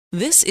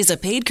This is a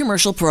paid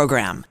commercial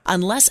program.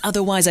 Unless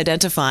otherwise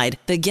identified,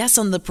 the guests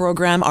on the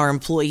program are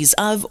employees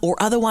of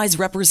or otherwise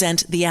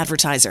represent the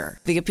advertiser.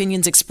 The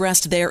opinions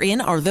expressed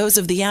therein are those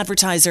of the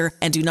advertiser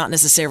and do not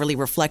necessarily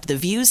reflect the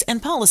views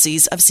and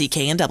policies of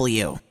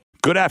CKNW.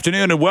 Good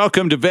afternoon and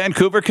welcome to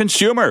Vancouver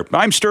Consumer.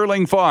 I'm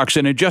Sterling Fox,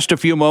 and in just a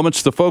few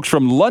moments, the folks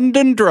from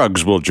London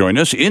Drugs will join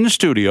us in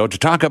studio to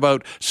talk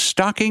about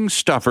stocking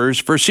stuffers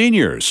for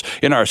seniors.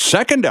 In our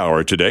second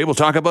hour today, we'll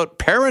talk about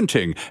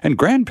parenting and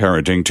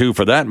grandparenting too,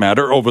 for that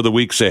matter, over the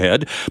weeks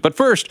ahead. But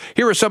first,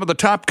 here are some of the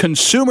top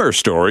consumer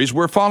stories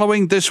we're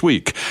following this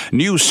week.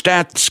 New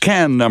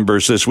StatScan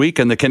numbers this week,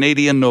 and the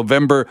Canadian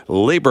November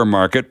labor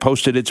market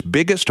posted its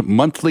biggest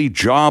monthly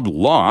job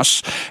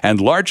loss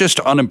and largest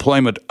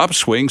unemployment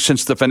upswing since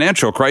the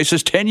financial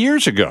crisis 10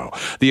 years ago.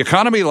 The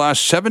economy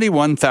lost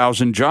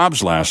 71,000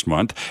 jobs last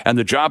month, and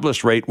the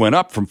jobless rate went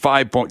up from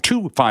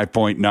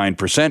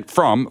 5.9%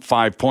 from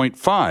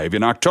 5.5%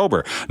 in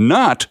October.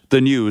 Not the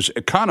news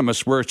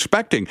economists were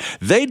expecting.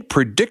 They'd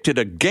predicted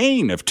a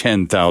gain of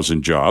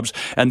 10,000 jobs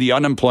and the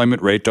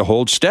unemployment rate to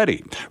hold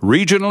steady.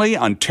 Regionally,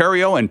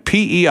 Ontario and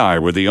PEI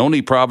were the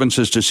only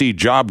provinces to see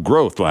job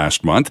growth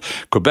last month.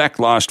 Quebec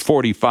lost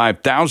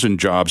 45,000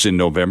 jobs in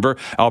November.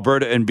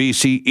 Alberta and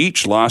BC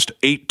each lost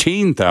 18,000.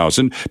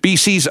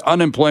 BC's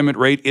unemployment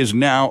rate is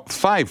now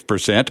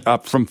 5%,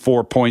 up from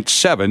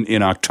 4.7%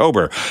 in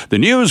October. The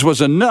news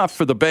was enough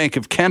for the Bank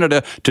of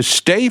Canada to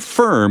stay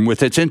firm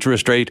with its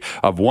interest rate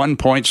of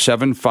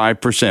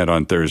 1.75%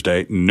 on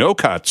Thursday. No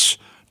cuts,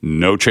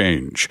 no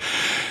change.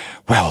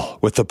 Well,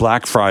 with the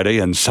Black Friday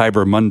and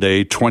Cyber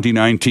Monday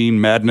 2019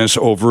 madness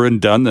over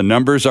and done, the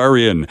numbers are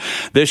in.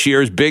 This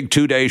year's big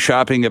two-day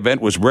shopping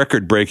event was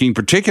record-breaking,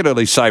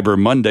 particularly Cyber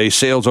Monday.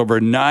 Sales over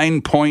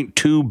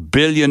 $9.2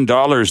 billion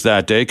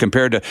that day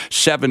compared to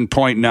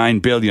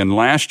 $7.9 billion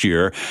last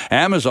year.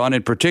 Amazon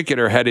in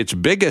particular had its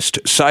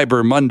biggest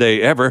Cyber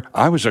Monday ever.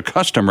 I was a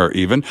customer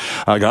even.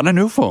 I got a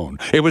new phone.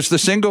 It was the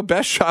single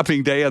best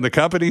shopping day in the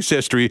company's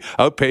history,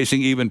 outpacing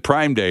even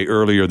Prime Day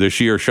earlier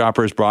this year.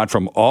 Shoppers brought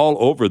from all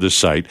over the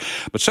site.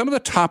 But some of the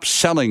top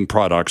selling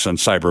products on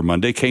Cyber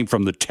Monday came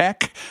from the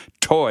tech,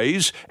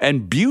 toys,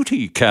 and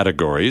beauty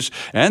categories,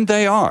 and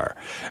they are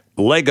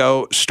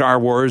Lego Star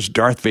Wars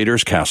Darth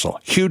Vader's Castle,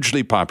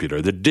 hugely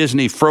popular. The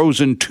Disney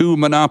Frozen 2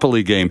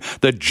 Monopoly game,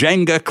 the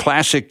Jenga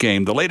Classic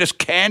game, the latest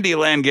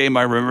Candyland game.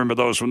 I remember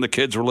those when the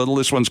kids were little.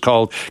 This one's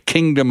called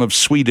Kingdom of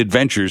Sweet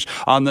Adventures.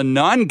 On the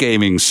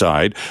non-gaming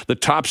side, the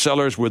top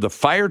sellers were the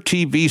Fire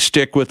TV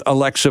stick with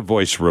Alexa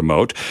voice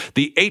remote,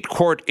 the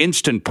 8-quart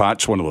Instant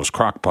Pot's one of those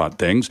crock pot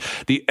things,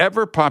 the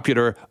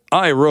ever-popular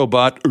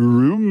iRobot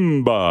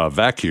Roomba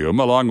vacuum,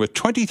 along with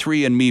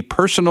 23andMe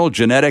personal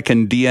genetic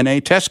and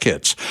DNA test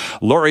kits,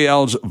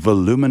 L'Oreal's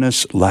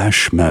Voluminous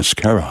Lash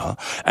Mascara,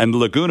 and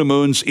Laguna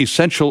Moon's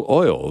Essential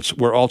Oils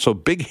were also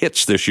big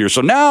hits this year.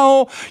 So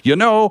now you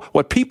know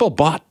what people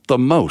bought the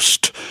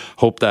most.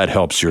 Hope that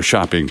helps your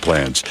shopping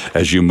plans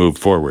as you move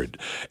forward.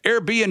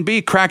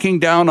 Airbnb cracking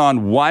down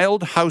on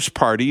wild house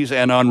parties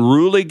and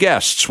unruly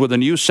guests with a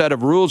new set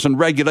of rules and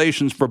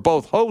regulations for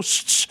both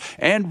hosts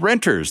and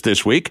renters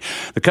this week.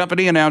 The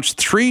company announced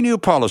 3 new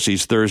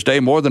policies Thursday,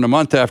 more than a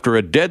month after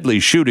a deadly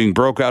shooting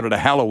broke out at a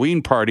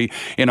Halloween party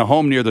in a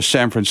home near the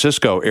San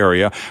Francisco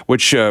area,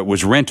 which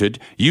was rented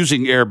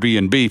using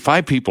Airbnb.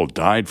 5 people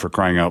died, for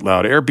crying out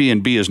loud.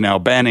 Airbnb is now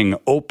banning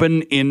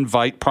open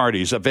invite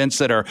parties, events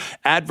that are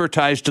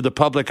advertised to the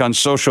public on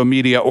social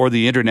media or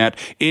the internet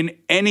in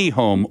any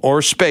home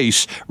or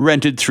space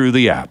rented through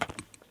the app.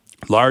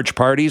 Large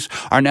parties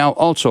are now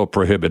also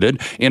prohibited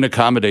in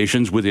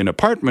accommodations within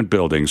apartment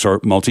buildings or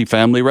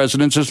multifamily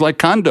residences like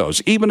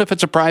condos, even if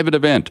it's a private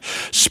event.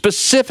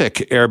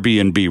 Specific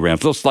Airbnb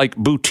rentals like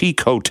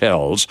boutique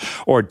hotels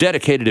or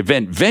dedicated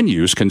event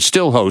venues can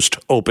still host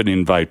open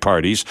invite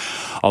parties.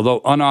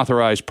 Although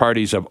unauthorized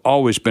parties have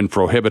always been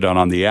prohibited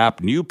on the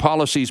app, new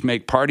policies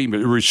make party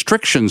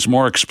restrictions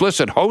more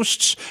explicit.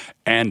 Hosts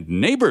and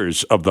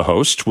neighbors of the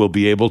hosts will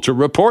be able to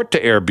report to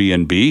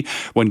Airbnb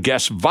when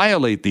guests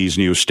violate these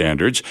new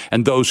standards,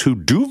 and those who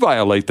do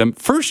violate them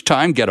first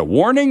time get a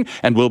warning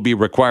and will be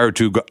required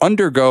to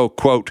undergo,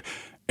 quote,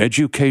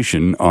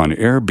 education on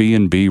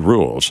Airbnb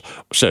rules,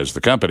 says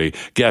the company.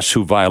 Guests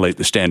who violate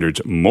the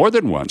standards more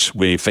than once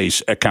may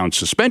face account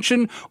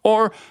suspension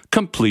or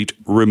complete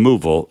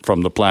removal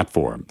from the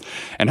platform.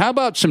 And how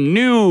about some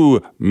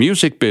new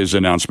music biz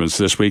announcements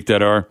this week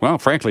that are, well,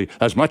 frankly,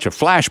 as much a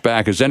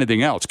flashback as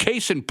anything else?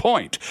 Case in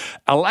point,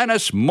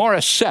 Alanis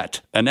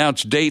Morissette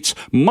announced dates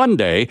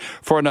Monday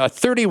for a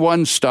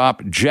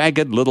 31-stop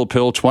Jagged Little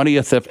Pill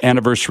 20th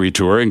anniversary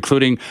tour,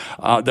 including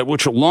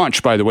which will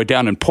launch, by the way,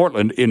 down in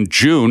Portland in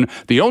June.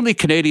 The only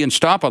Canadian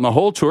stop on the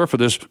whole tour for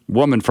this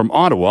woman from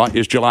Ottawa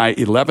is July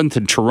 11th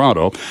in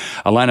Toronto.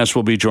 Alanis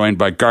will be joined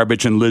by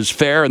Garbage and Liz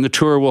Phair, and the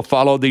tour will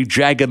follow the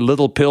Jagged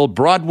Little Pill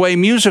Broadway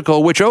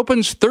musical, which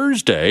opens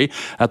Thursday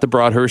at the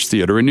Broadhurst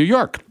Theatre in New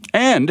York.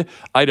 And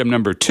item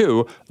number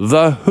 2,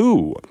 The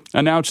Who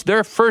announced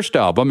their first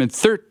album in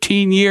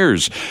 13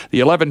 years. The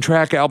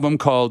 11-track album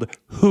called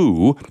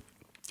Who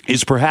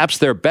is perhaps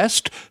their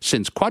best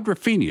since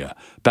Quadrophenia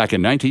back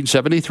in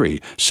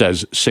 1973,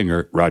 says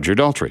singer Roger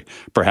Daltrey.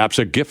 Perhaps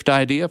a gift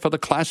idea for the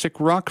classic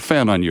rock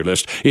fan on your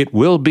list. It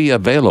will be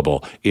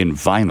available in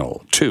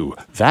vinyl, too.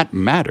 That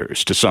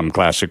matters to some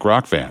classic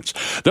rock fans.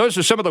 Those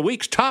are some of the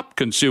week's top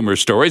consumer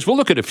stories. We'll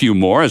look at a few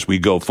more as we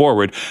go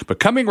forward. But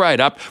coming right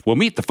up, we'll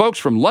meet the folks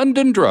from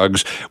London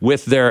Drugs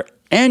with their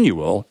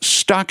annual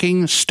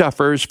Stocking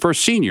Stuffers for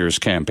Seniors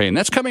campaign.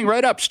 That's coming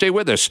right up. Stay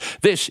with us.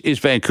 This is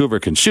Vancouver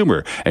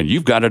Consumer, and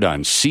you've got it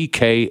on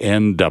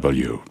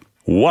CKNW.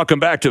 Welcome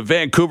back to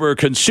Vancouver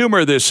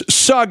Consumer this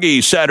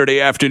soggy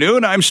Saturday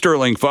afternoon. I'm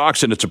Sterling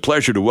Fox, and it's a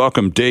pleasure to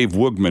welcome Dave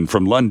Woogman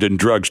from London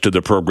Drugs to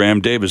the program.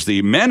 Dave is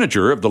the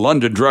manager of the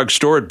London Drug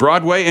Store at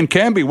Broadway and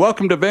Cambie.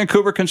 Welcome to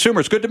Vancouver Consumer.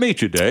 It's good to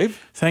meet you,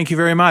 Dave. Thank you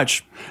very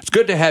much. It's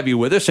good to have you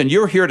with us, and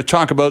you're here to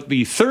talk about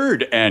the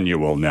third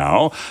annual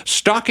now,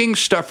 Stocking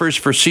Stuffers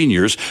for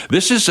Seniors.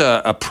 This is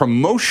a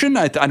promotion.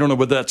 I don't know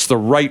whether that's the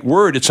right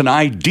word. It's an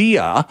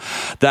idea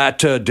that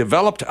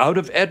developed out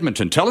of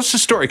Edmonton. Tell us the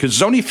story, because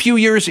it's only a few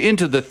years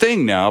into the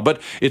thing now, but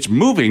it's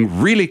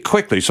moving really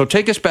quickly. So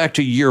take us back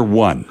to year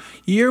one.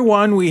 Year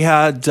one, we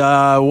had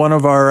one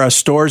of our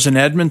stores in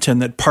Edmonton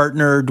that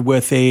partnered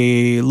with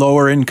a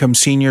lower-income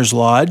seniors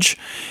lodge,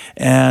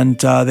 and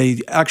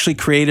they actually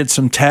created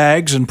some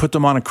tags and put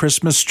them on a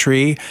Christmas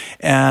tree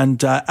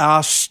and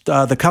asked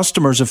the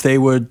customers if they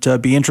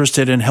would be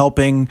interested in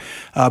helping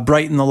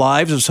brighten the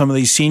lives of some of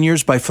these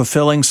seniors by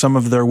fulfilling some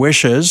of their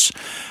wishes.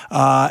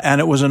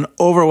 And it was an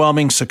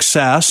overwhelming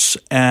success.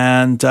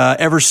 And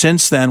ever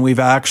since then, we've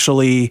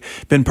actually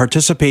been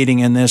participating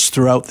in this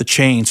throughout the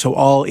chain. So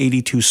all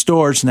 82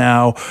 stores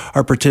now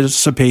are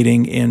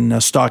participating in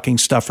Stocking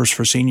Stuffers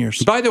for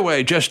Seniors. By the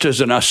way, just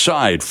as an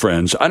aside,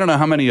 friends, I don't know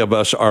how many of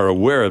us are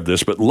aware of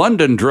this, but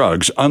London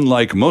Drugs,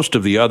 unlike most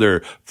of the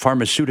other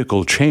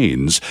pharmaceutical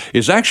chains,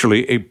 is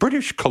actually a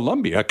British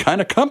Columbia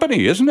kind of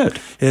company, isn't it?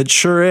 It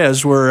sure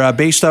is. We're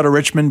based out of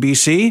Richmond,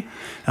 BC,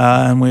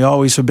 and we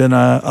always have been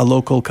a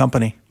local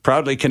company.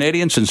 Proudly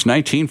Canadian since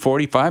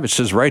 1945. It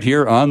says right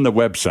here on the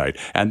website.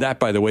 And that,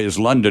 by the way, is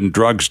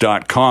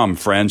londondrugs.com,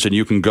 friends. And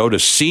you can go to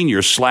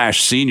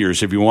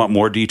senior/seniors if you want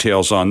more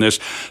details on this.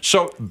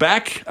 So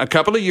back a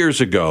couple of years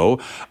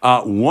ago,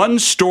 one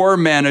store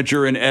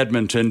manager in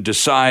Edmonton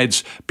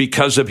decides,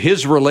 because of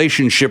his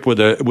relationship with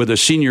a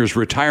seniors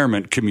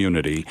retirement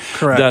community,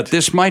 correct, that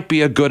this might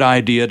be a good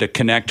idea to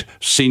connect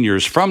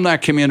seniors from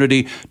that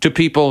community to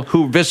people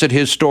who visit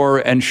his store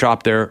and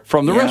shop there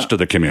from the rest of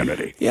the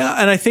community. Yeah,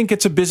 and I think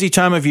it's a busy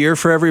time of year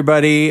for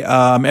everybody.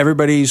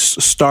 Everybody's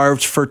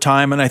starved for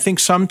time, and I think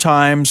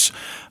sometimes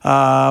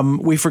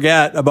we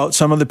forget about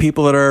some of the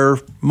people that are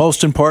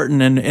most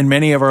important in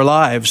many of our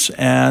lives.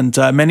 And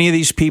many of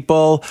these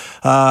people,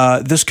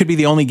 this could be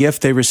the only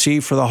gift they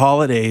receive for the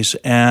holidays.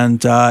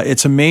 And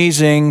it's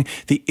amazing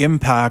the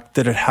impact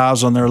that it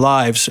has on their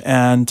lives.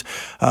 And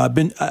I've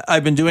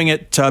been doing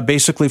it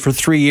basically for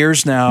 3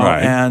 years now.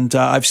 Right. And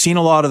I've seen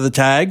a lot of the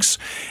tags.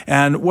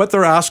 And what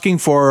they're asking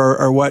for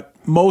are what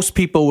most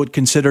people would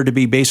consider to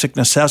be basic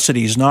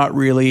necessities, not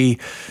really,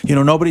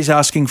 nobody's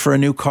asking for a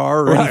new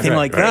car or anything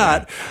like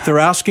that. They're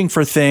asking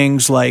for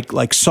things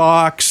like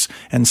socks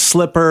and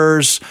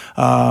slippers,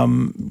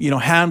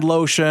 hand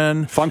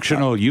lotion.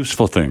 Functional,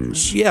 useful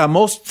things. Yeah,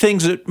 most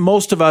things that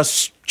most of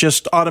us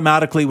just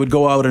automatically would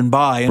go out and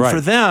buy. And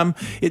for them,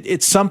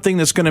 it's something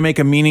that's going to make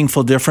a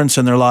meaningful difference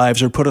in their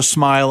lives or put a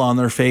smile on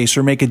their face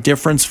or make a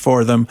difference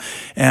for them.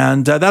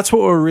 And that's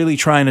what we're really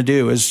trying to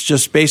do, is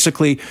just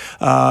basically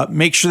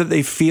make sure that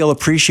they feel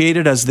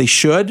appreciated as they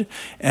should,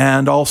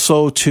 and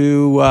also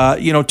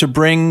to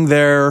bring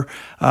their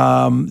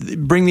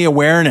bring the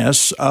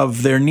awareness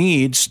of their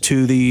needs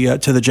to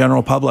the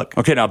general public.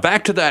 Okay, now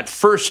back to that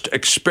first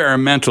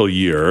experimental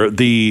year,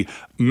 the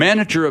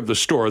manager of the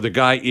store, the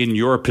guy in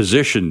your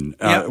position,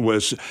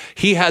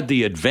 he had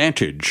the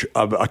advantage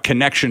of a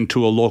connection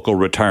to a local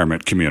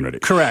retirement community.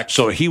 Correct.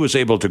 So he was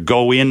able to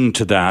go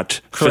into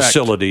that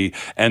facility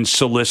and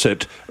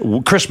solicit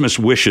Christmas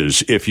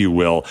wishes, if you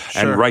will,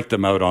 and write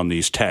them out on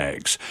these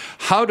tags.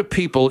 How do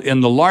people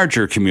in the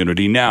larger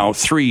community now,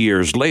 3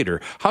 years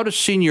later, how do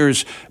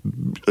seniors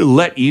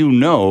let you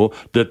know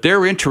that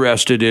they're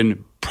interested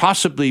in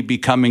possibly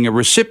becoming a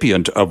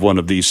recipient of one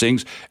of these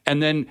things,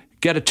 and then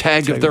get a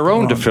tag of their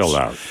own to fill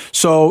out?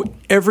 So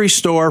every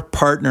store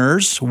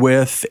partners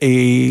with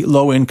a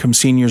low-income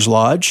seniors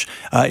lodge.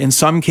 In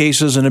some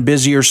cases, in a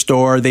busier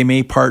store, they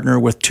may partner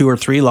with 2 or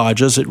 3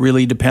 lodges. It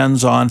really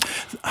depends on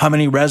how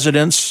many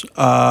residents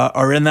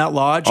are in that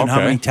lodge and how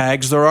many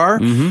tags there are.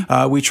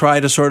 Mm-hmm. We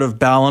try to sort of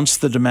balance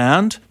the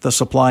demand, the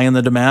supply and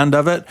the demand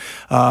of it.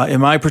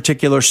 In my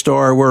particular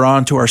store, we're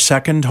on to our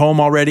second home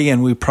already,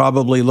 and we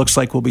probably looks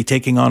like we'll be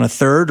taking on a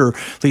third, or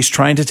at least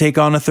trying to take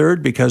on a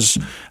third, because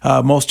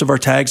most of our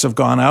tags have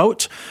gone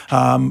out.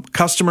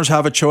 Customers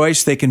have a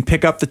choice. They can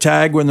pick up the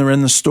tag when they're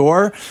in the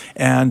store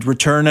and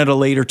return at a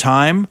later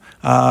time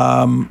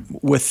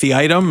with the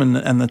item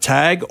and the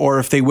tag, or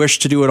if they wish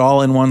to do it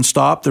all in one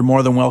stop, they're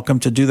more than welcome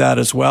to do that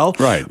as well.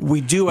 Right.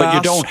 We do but ask,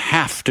 you don't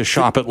have to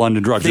shop at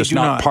London Drugs. It's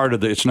not part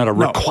of the, it's not a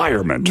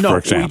requirement, for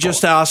example. We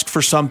just ask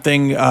for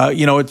something,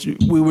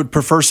 we would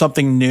prefer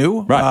something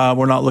new. Right.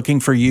 We're not looking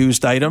for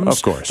used items.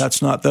 Of course.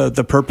 That's not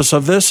the purpose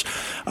of this.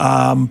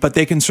 But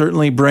they can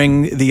certainly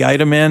bring the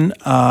item in,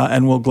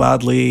 and we'll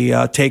gladly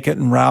take it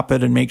and wrap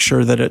it and make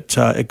sure that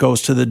it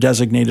goes to the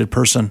designated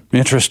person.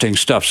 Interesting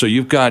stuff. So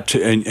you've got,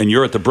 and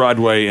you're at the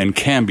Broadway and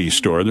Cambie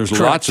store. There's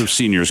Correct. lots of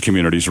seniors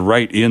communities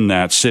right in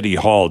that City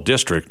Hall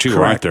district, too,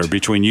 Correct. aren't there?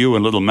 Between you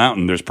and Little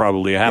Mountain, there's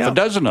probably half a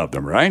dozen of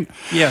them, right?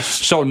 Yes.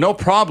 So no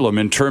problem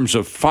in terms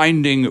of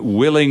finding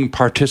willing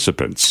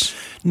participants.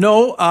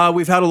 No,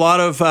 we've had a lot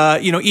of,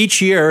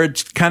 each year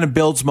it kind of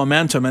builds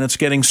momentum and it's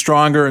getting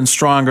stronger and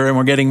stronger, and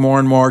we're getting more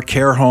and more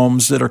care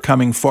homes that are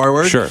coming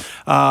forward. Sure.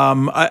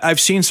 I've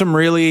seen some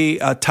really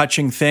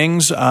touching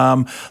things.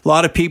 A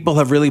lot of people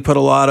have really put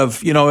a lot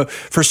of,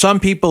 for some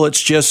people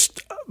it's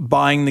just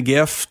buying the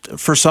gift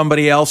for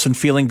somebody else and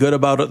feeling good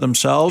about it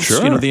themselves.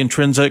 Sure. The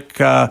intrinsic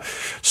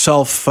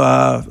self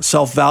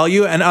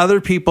value, and other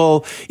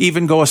people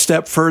even go a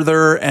step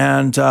further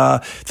and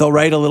they'll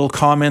write a little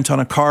comment on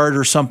a card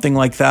or something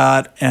like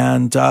that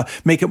and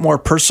make it more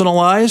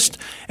personalized.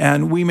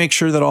 And we make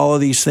sure that all of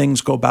these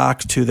things go back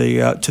to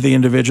the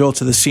individual,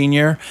 to the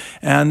senior,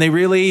 and they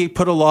really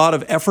put a lot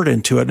of effort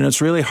into it. And it's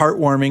really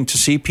heartwarming to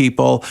see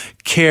people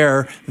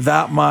care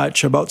that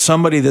much about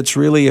somebody that's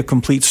really a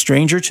complete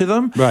stranger to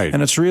them. Right.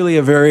 And it's really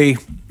a very,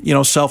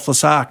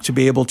 selfless act to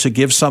be able to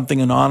give something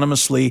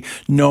anonymously,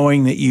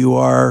 knowing that you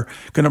are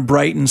going to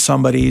brighten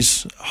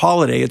somebody's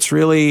holiday. It's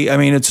really,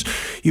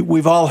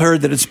 we've all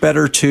heard that it's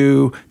better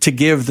to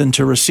give than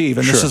to receive.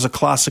 And this is a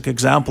classic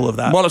example of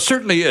that. Well, it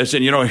certainly is.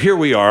 And, here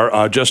we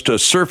are just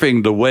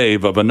surfing the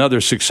wave of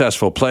another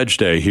successful Pledge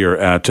Day here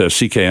at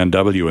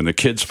CKNW and the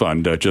Kids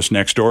Fund just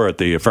next door at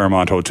the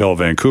Fairmont Hotel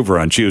Vancouver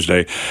on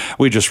Tuesday.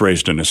 We just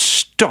raised an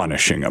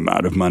astonishing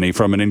amount of money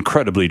from an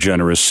incredibly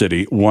generous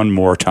city one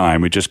more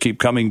time. We just keep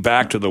coming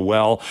back to the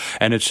well,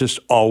 and it's just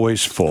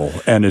always full,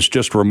 and it's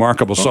just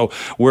remarkable. So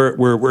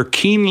we're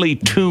keenly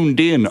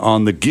tuned in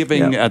on the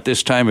giving at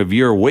this time of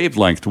year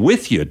wavelength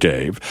with you,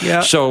 Dave.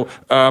 Yeah. So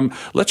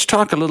let's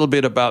talk a little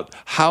bit about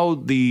how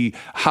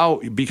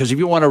because if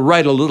you want to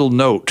write a little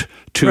note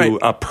to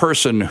a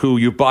person who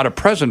you bought a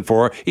present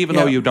for, even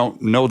though you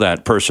don't know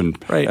that person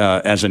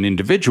as an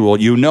individual,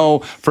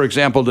 for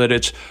example, that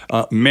it's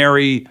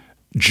Mary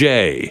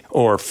J.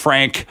 or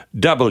Frank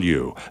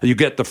W. You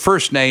get the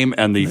first name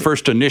and the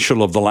first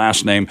initial of the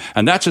last name,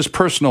 and that's as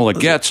personal as it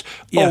gets,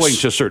 owing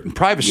to certain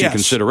privacy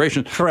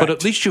considerations. Correct. But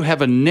at least you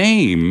have a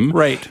name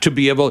to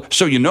be able,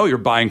 so you're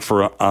buying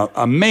for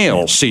a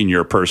male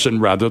senior person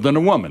rather than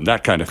a woman,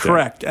 that kind of thing.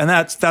 Correct, and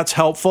that's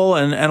helpful.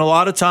 And a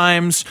lot of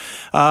times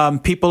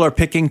people are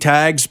picking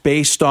tags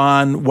based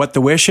on what the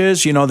wish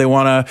is. They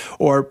want to,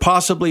 or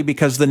possibly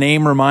because the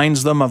name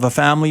reminds them of a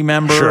family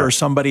member or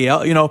somebody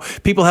else.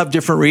 People have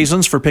different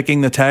reasons for picking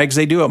the tags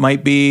they do. It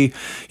might be,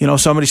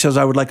 somebody says,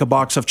 I would like a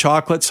box of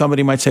chocolate.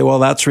 Somebody might say, well,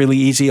 that's really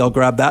easy, I'll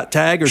grab that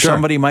tag. Or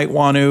somebody might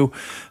want to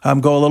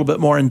go a little bit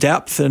more in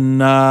depth and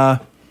do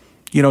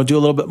a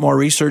little bit more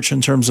research in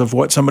terms of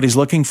what somebody's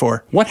looking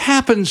for. What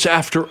happens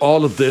after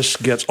all of this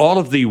all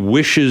of the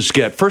wishes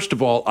get, first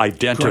of all,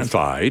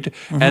 identified,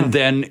 and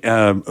then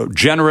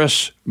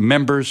generous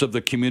members of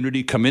the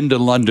community come into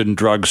London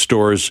drug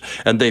stores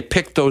and they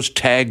pick those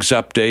tags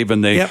up, Dave,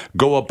 and they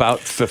go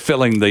about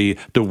fulfilling the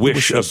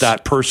wish of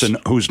that person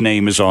whose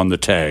name is on the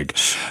tag.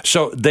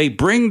 So they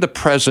bring the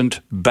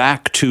present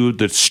back to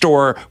the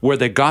store where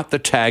they got the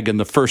tag in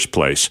the first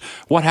place.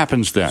 What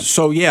happens then?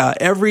 So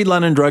every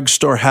London drug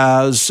store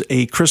has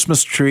a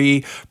Christmas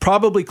tree,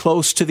 probably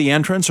close to the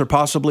entrance or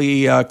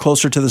possibly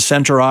closer to the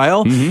center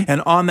aisle.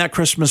 And on that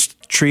Christmas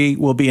tree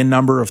will be a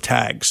number of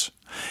tags.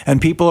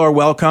 And people are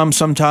welcome.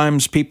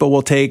 Sometimes people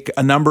will take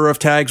a number of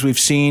tags. We've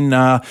seen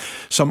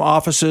some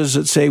offices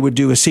that say would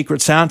do a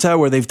Secret Santa,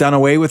 where they've done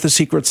away with the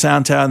Secret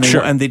Santa,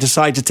 and they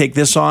decide to take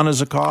this on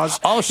as a cause.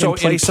 Also,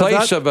 in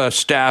place of a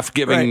staff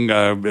giving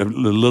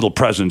little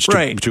presents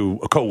to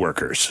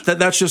coworkers.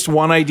 That's just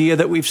one idea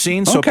that we've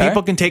seen. So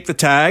people can take the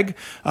tag.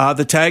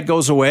 The tag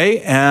goes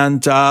away,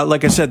 and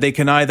like I said, they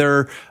can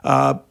either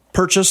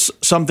purchase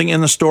something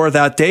in the store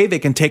that day. They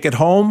can take it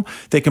home.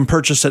 They can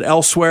purchase it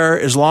elsewhere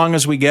as long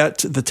as we get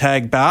the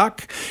tag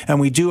back.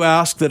 And we do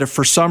ask that if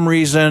for some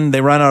reason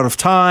they run out of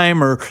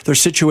time or their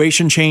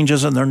situation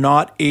changes and they're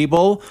not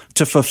able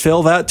to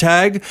fulfill that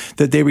tag,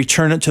 that they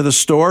return it to the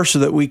store so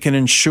that we can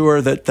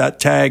ensure that that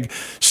tag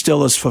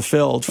still is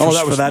fulfilled for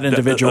that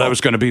individual. That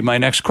was going to be my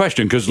next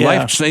question, because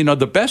life,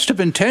 the best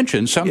of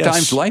intentions,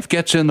 sometimes life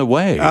gets in the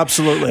way.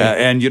 Absolutely.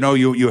 And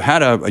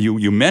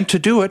you meant to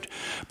do it,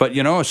 but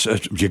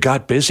you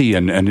got busy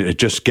and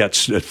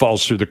it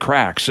falls through the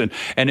cracks.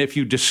 And if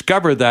you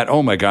discover that,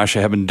 oh my gosh,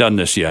 I haven't done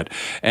this yet,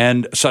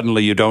 and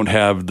suddenly you don't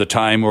have the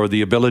time or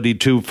the ability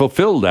to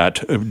fulfill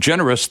that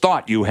generous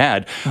thought you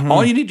had,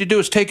 all you need to do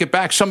is take it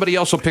back. Somebody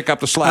else will pick up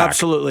the slack.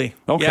 Absolutely.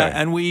 Okay. Yeah,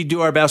 and we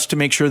do our best to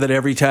make sure that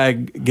every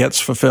tag gets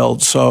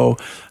fulfilled. So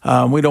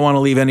we don't want to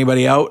leave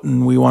anybody out,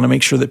 and we want to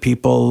make sure that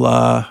people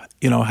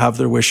have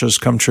their wishes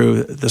come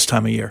true this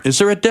time of year. Is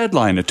there a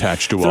deadline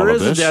attached to all of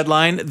this? There is a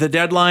deadline. The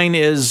deadline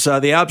is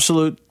the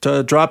absolute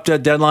drop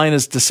dead deadline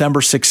is December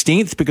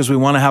 16th, because we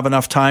want to have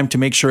enough time to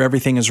make sure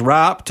everything is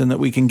wrapped and that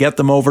we can get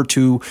them over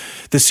to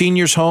the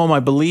seniors' home. I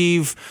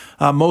believe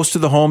most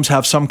of the homes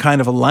have some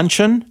kind of a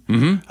luncheon,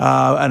 and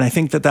I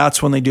think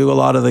that's when they do a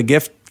lot of the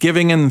gift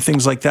giving and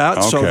things like that.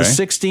 Okay. So the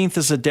 16th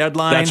is a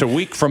deadline. That's a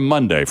week from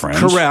Monday, friends.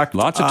 Correct.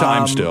 Lots of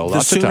time still. The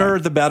sooner,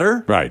 the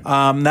better. Right.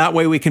 That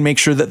way we can make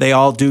sure that they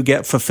all do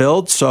get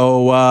fulfilled.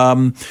 So,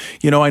 I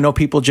know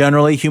people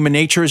generally, human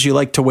nature is you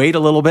like to wait a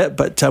little bit,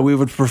 but we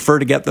would prefer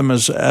to get them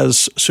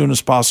as soon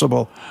as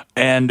possible.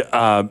 And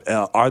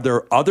are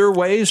there other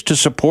ways to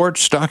support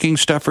stocking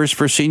stuffers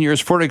for seniors?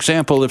 For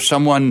example, if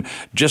someone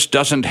just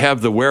doesn't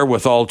have the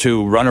wherewithal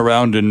to run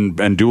around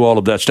and do all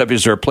of that stuff,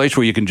 is there a place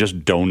where you can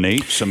just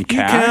donate some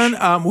cash?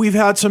 We've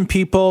had some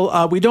people.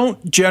 We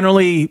don't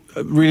generally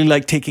really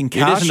like taking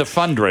cash. It isn't a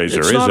fundraiser, is it?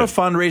 It's not a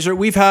fundraiser.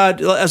 We've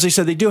had, as I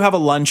said, they do have a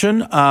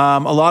luncheon. A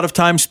lot of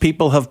times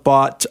people have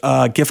bought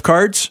gift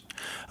cards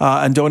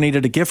and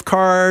donated a gift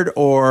card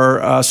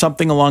or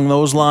something along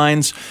those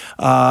lines.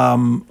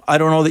 I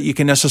don't know that you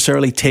can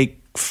necessarily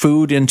take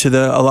food into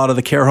a lot of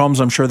the care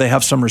homes. I'm sure they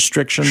have some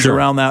restrictions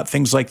around that,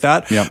 things like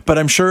that. Yep. But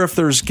I'm sure if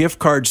there's gift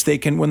cards, they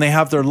can, when they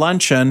have their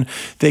luncheon,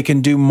 they can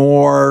do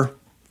more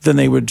than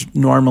they would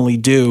normally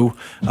do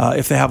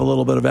if they have a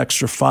little bit of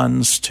extra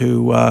funds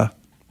to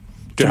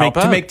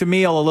make the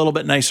meal a little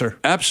bit nicer.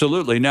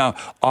 Absolutely. Now,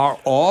 are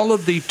all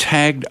of the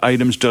tagged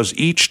items, does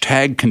each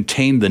tag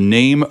contain the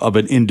name of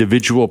an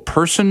individual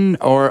person,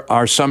 or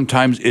are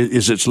sometimes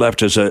is it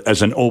left as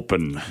an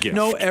open gift?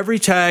 No, every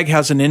tag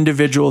has an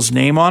individual's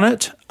name on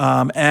it,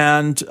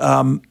 and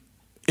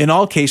in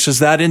all cases,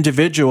 that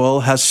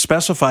individual has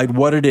specified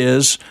what it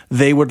is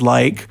they would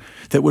like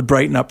that would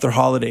brighten up their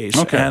holidays.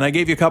 Okay. And I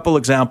gave you a couple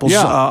examples.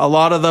 Yeah. A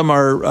lot of them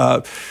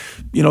are,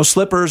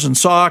 slippers and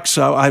socks.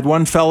 I had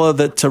one fella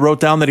that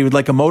wrote down that he would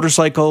like a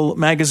motorcycle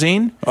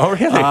magazine. Oh,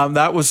 really?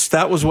 That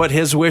was what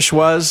his wish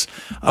was.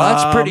 Well,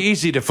 that's pretty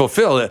easy to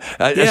fulfill.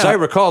 As I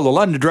recall, the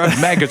London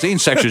Drugs magazine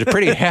section is a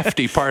pretty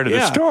hefty part of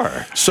the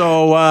store.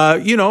 So,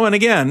 and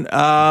again,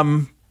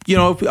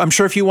 I'm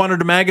sure if you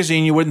wanted a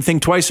magazine, you wouldn't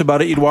think twice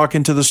about it. You'd walk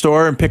into the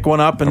store and pick one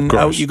up and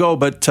out you go.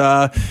 But,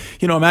 a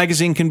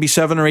magazine can be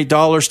 $7 or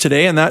 $8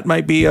 today, and that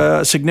might be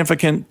a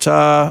significant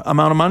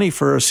amount of money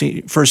for a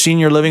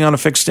senior living on a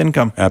fixed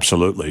income.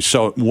 Absolutely.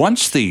 So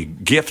once the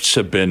gifts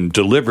have been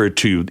delivered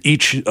to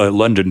each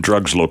London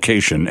Drugs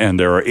location, and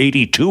there are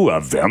 82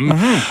 of them,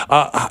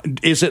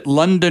 is it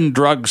London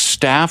Drugs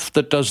staff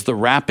that does the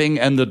wrapping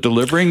and the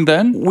delivering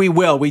then? We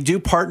will. We do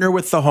partner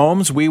with the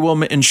homes. We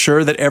will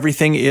ensure that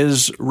everything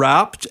is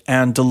wrapped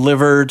and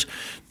delivered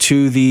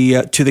to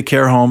the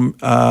care home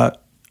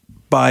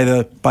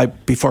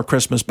before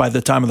Christmas, by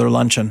the time of their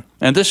luncheon.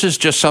 And this is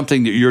just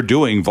something that you're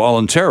doing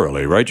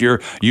voluntarily, right?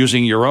 You're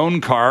using your own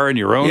car and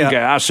your own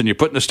gas, and you're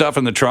putting the stuff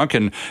in the trunk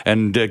and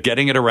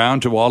getting it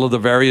around to all of the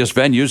various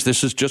venues.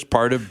 This is just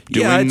part of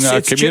doing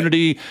a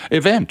community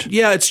event.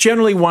 Yeah, it's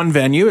generally one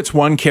venue. It's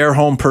one care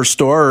home per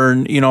store.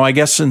 And, I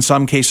guess in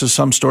some cases,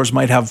 some stores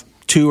might have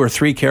 2 or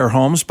 3 care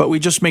homes, but we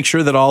just make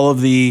sure that all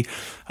of the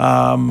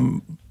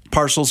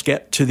parcels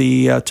get to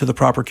the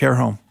proper care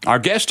home. Our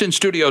guest in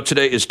studio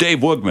today is Dave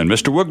Woogman.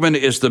 Mr. Woogman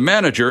is the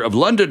manager of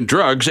London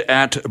Drugs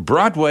at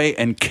Broadway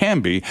and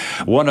Cambie,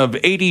 one of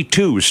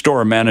 82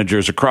 store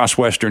managers across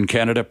Western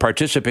Canada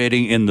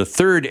participating in the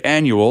 3rd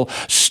annual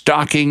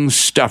Stocking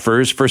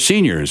Stuffers for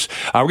Seniors.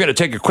 We're going to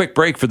take a quick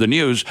break for the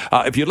news.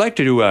 If you'd like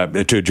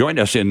to join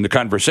us in the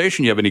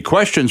conversation, you have any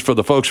questions for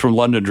the folks from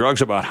London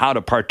Drugs about how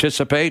to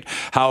participate,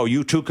 how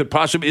you too could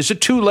possibly... Is it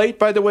too late,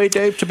 by the way,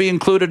 Dave, to be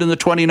included in the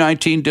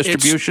 2019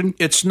 distribution?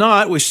 It's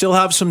not. We still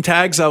have some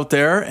tags out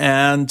there.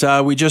 And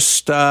we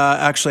just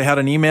actually had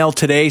an email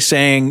today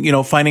saying,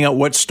 finding out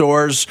what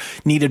stores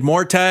needed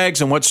more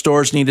tags and what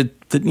stores needed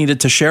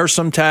to share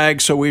some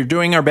tags. So we're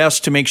doing our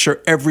best to make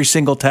sure every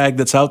single tag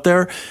that's out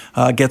there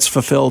gets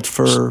fulfilled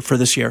for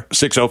this year.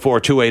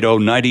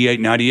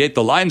 604-280-9898.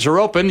 The lines are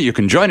open. You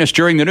can join us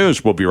during the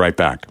news. We'll be right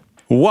back.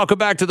 Welcome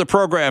back to the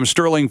program.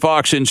 Sterling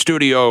Fox in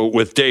studio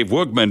with Dave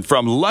Woogman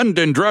from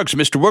London Drugs.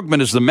 Mr.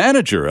 Woogman is the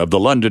manager of the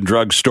London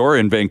Drugs store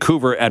in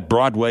Vancouver at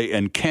Broadway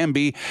and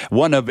Cambie,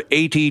 one of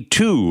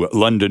 82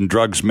 London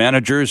Drugs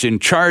managers in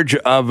charge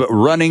of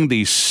running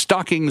the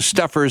Stocking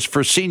Stuffers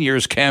for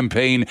Seniors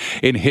campaign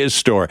in his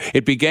store.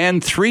 It began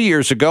 3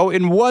 years ago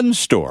in one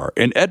store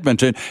in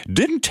Edmonton.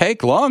 Didn't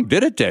take long,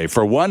 did it, Dave,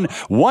 for one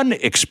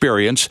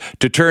experience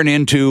to turn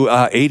into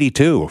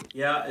 82?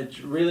 Yeah,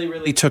 it really,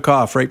 really took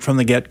off right from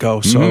the get-go.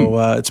 ago.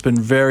 So it's been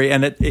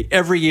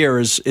every year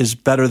is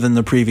better than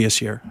the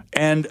previous year.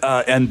 And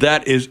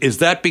that is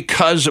that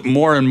because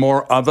more and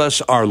more of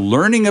us are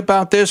learning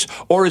about this,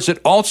 or is it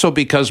also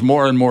because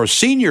more and more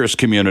seniors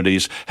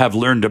communities have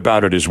learned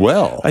about it as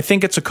well? I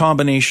think it's a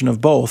combination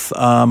of both.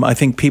 I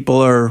think people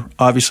are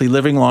obviously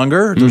living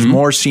longer. There's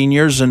more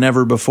seniors than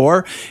ever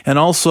before, and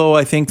also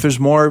I think there's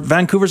more.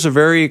 Vancouver's a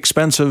very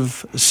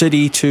expensive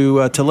city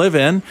to live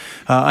in.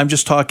 I'm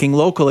just talking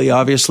locally,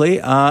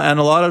 obviously, and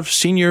a lot of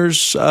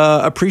seniors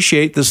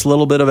appreciate this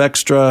little bit of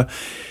extra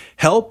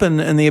help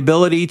and the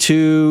ability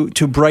to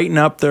brighten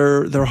up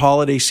their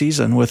holiday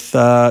season with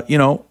a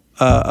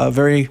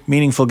very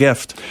meaningful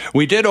gift.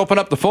 We did open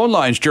up the phone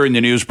lines during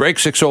the news break,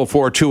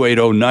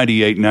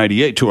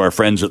 604-280-9898 to our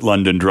friends at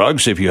London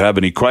Drugs. If you have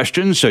any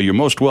questions, you're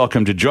most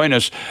welcome to join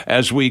us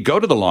as we go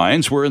to the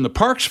lines. We're in the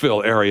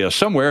Parksville area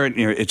somewhere.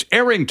 It's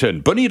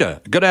Errington.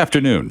 Bonita, good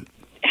afternoon.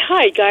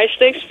 Hi, guys.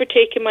 Thanks for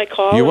taking my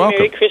call. You're welcome.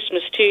 Merry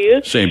Christmas to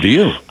you. Same to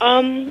you.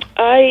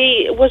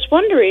 I was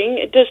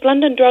wondering, does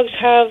London Drugs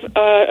have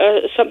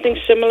something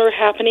similar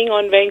happening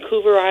on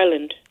Vancouver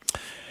Island?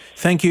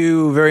 Thank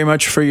you very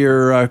much for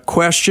your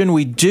question.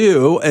 We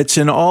do. It's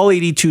in all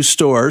 82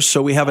 stores,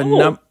 so we have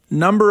a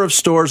number of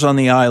stores on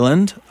the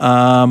island.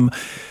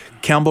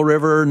 Campbell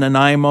River,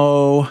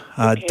 Nanaimo,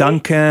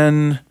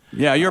 Duncan.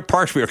 Yeah, your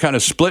Parksville are kind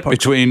of split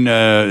between,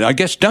 I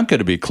guess Duncan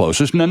to be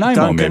closest, Nanaimo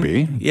Duncan,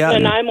 maybe. Yeah.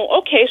 Nanaimo.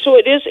 Okay, so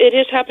it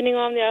is happening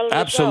on the island.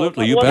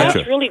 Absolutely, as well. you betcha.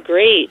 That's really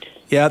great.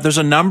 Yeah, there's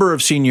a number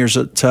of seniors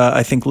that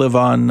I think live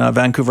on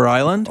Vancouver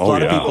Island. A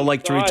lot of people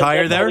like to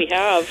retire there. We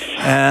have.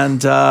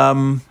 And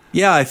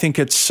I think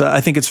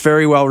it's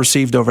very well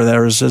received over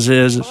there as it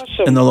is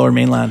in the Lower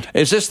Mainland.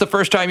 Is this the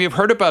first time you've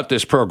heard about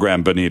this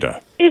program,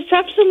 Bonita? It's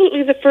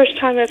absolutely the first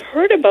time I've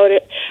heard about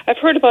it. I've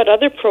heard about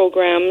other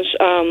programs,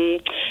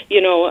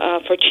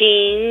 for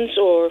teens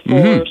or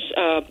for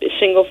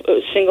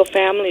single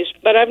families,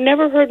 but I've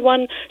never heard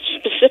one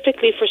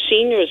specifically for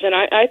seniors, and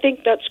I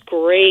think that's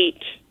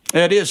great.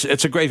 It is.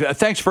 It's a great.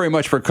 Thanks very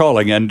much for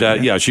calling. And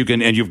yes, you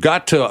can. And you've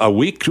got to a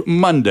week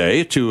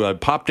Monday to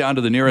pop down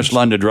to the nearest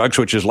London Drugs,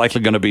 which is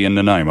likely going to be in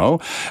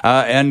Nanaimo,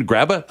 and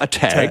grab a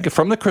tag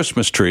from the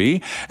Christmas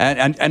tree.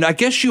 And I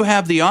guess you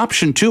have the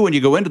option too when you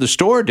go into the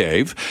store,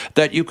 Dave,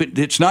 that you could.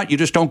 It's not you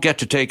just don't get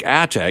to take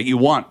a tag. You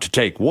want to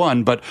take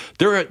one, but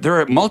there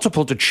are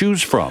multiple to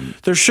choose from.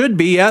 There should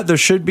be. Yeah, there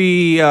should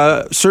be.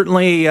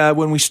 Certainly,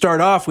 when we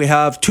start off, we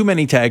have too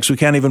many tags. We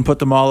can't even put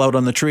them all out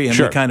on the tree, and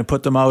we kind of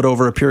put them out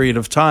over a period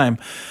of time.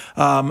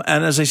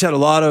 And as I said, a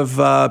lot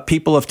of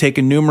people have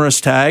taken numerous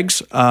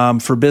tags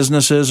for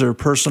businesses or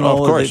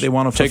personal. Of course. They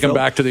want to take them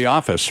back to the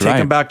office. Take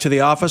them back to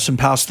the office and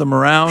pass them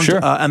around. Sure.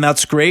 And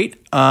that's great.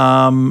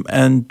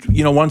 And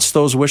once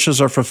those wishes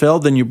are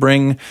fulfilled, then you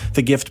bring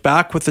the gift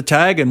back with the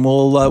tag, and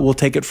we'll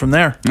take it from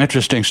there.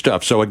 Interesting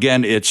stuff. So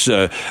again, it's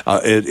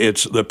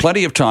the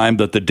plenty of time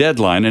that the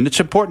deadline, and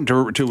it's important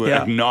to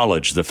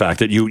acknowledge the fact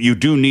that you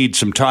do need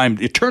some time,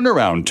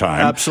 turnaround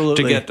time,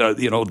 absolutely, to get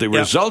the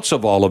results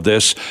of all of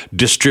this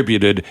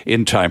distributed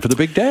in time for the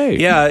big day.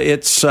 Yeah,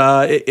 it's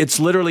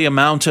literally a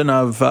mountain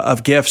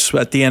of gifts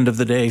at the end of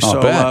the day.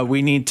 So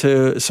we need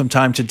some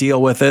time to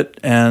deal with it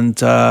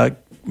and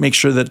make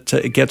sure that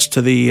it gets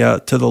to the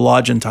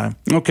lodge in time.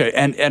 Okay,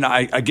 and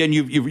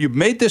you've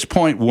made this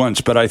point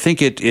once, but I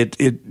think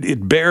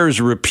it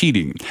bears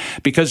repeating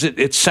because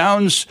it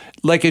sounds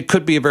like it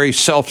could be a very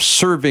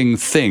self-serving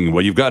thing.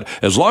 Well, you've got,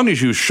 as long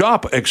as you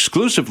shop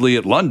exclusively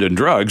at London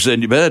Drugs,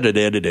 and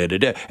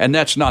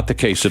that's not the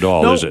case at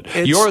all, is it?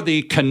 You're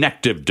the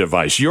connective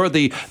device. You're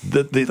the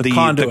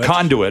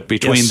conduit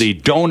between the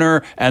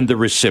donor and the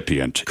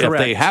recipient. Correct. If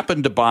they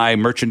happen to buy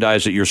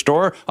merchandise at your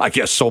store, I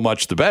guess so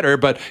much the better,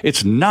 but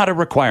it's not a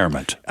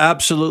requirement.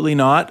 Absolutely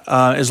not.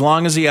 As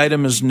long as the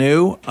item is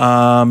new,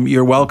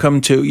 you're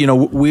welcome to,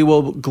 we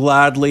will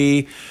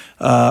gladly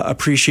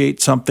appreciate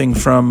something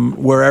from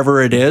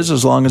wherever it is,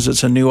 as long as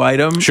it's a new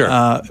item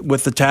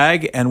with the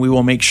tag, and we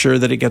will make sure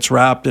that it gets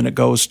wrapped and it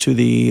goes to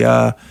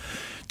the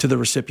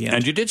recipient.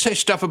 And you did say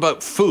stuff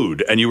about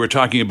food, and you were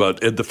talking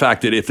about the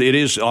fact that if it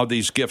is, all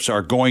these gifts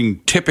are going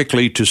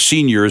typically to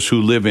seniors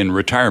who live in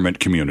retirement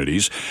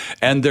communities,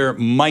 and there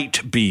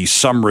might be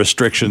some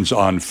restrictions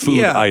on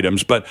food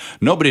items, but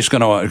nobody's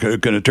going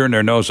to turn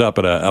their nose up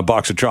at a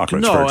box of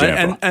chocolates, for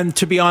example. And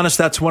to be honest,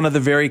 that's one of the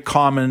very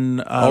common...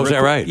 is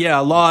that right? Yeah,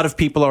 a lot of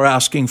people are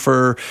asking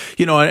for,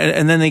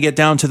 and then they get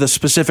down to the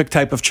specific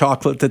type of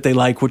chocolate that they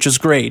like, which is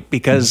great,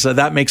 because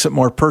that makes it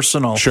more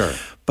personal. Sure.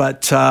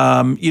 But,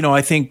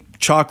 I think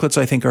chocolates,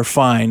 are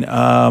fine.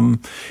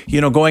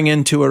 Going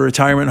into a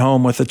retirement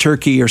home with a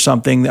turkey or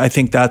something, I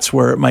think that's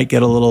where it might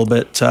get a little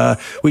bit,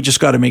 we just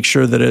got to make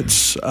sure that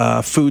it's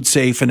food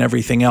safe and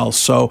everything else.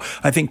 So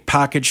I think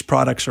packaged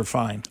products are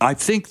fine. I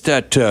think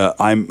that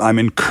I'm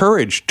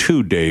encouraged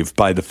too, Dave,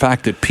 by the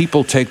fact that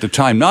people take the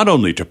time not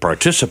only to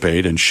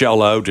participate and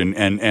shell out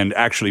and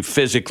actually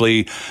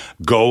physically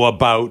go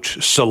about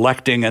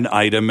selecting an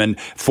item and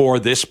for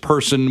this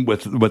person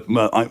with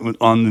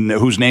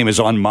whose name is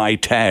on my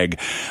tag,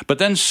 But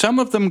then some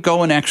of them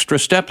go an extra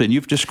step, and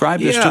you've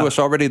described this to us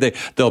already.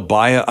 They'll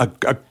buy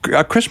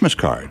a Christmas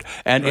card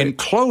and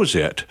enclose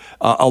it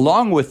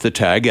along with the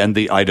tag and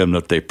the item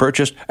that they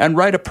purchased, and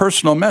write a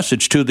personal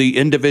message to the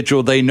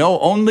individual they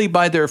know only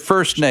by their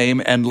first name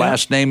and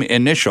last name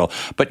initial.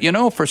 But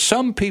for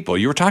some people,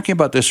 you were talking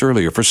about this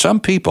earlier, for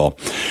some people,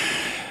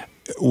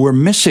 we're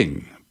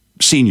missing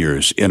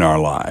seniors in our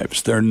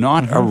lives. They're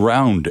not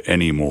around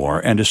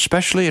anymore. And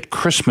especially at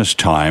Christmas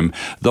time,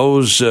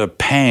 those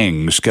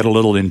pangs get a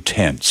little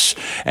intense.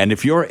 And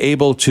if you're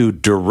able to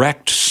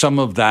direct some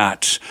of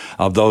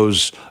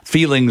those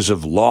feelings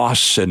of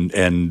loss and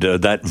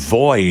that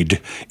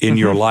void in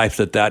your life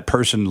that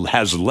person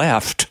has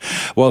left,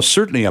 well,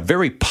 certainly a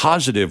very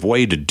positive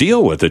way to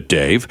deal with it,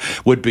 Dave,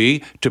 would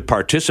be to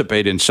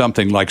participate in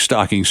something like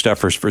Stocking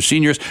Stuffers for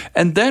Seniors,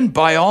 and then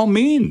by all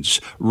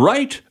means,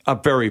 write a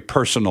very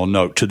personal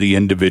note to the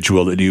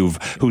individual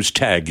whose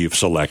tag you've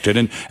selected,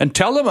 and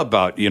tell them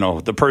about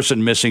the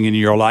person missing in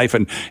your life,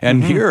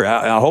 and here,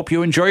 I hope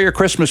you enjoy your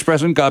Christmas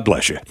present. God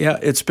bless you. Yeah,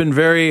 it's been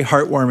very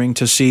heartwarming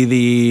to see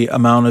the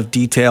amount of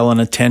detail and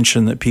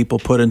attention that people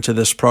put into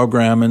this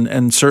program,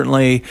 and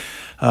certainly,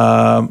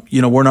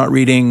 we're not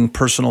reading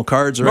personal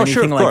cards or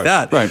anything like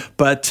that. Right.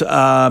 But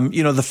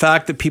the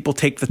fact that people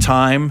take the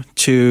time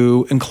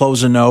to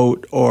enclose a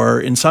note,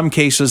 or in some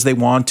cases they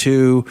want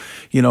to,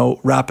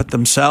 wrap it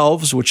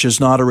themselves, which is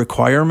not a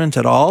requirement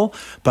at all,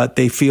 but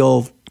they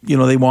feel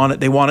they want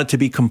it to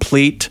be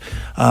complete.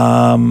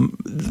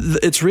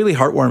 It's really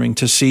heartwarming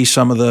to see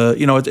some of the,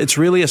 it's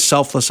really a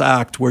selfless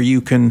act where you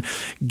can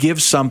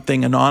give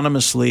something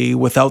anonymously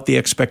without the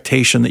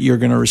expectation that you're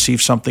going to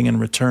receive something in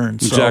return.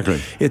 Exactly.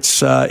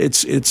 So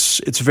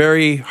it's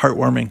very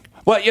heartwarming.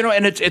 Well,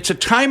 and it's a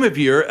time of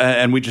year,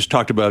 and we just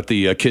talked about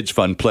the Kids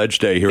Fund Pledge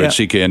Day here at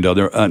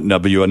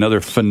CKNW,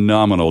 another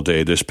phenomenal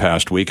day this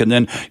past week. And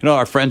then,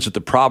 our friends at the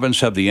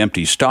province have the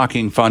Empty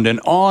Stocking Fund, and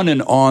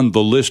on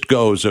the list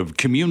goes of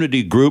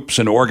community groups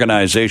and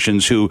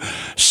organizations who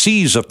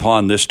seize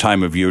upon this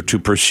time of year to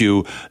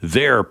pursue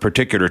their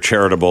particular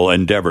charitable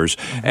endeavors.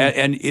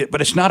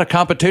 But it's not a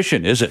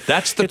competition, is it?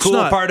 That's the cool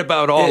part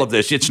about all of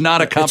this. It's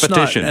not a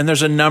competition. It's not. And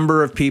there's a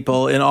number of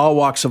people in all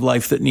walks of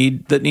life that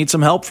need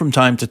some help from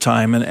time to time.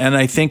 And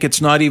I think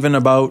it's not even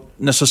about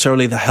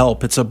necessarily the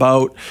help. It's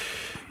about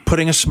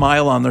putting a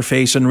smile on their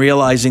face and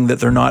realizing that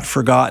they're not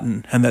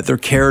forgotten and that they're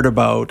cared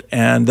about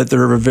and that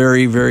they're a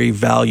very, very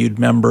valued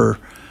member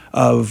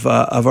of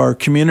our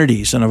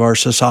communities and of our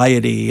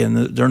society, and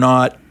they're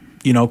not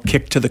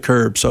kicked to the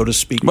curb, so to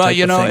speak. Well,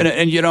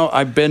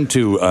 I've been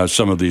to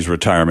some of these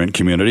retirement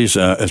communities,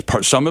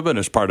 some of it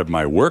as part of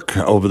my work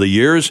over the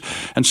years,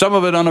 and some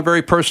of it on a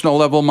very personal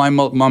level. My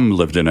mom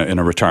lived in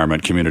a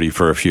retirement community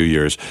for a few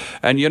years,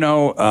 and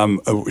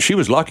she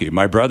was lucky.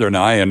 My brother and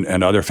I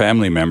and other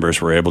family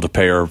members were able to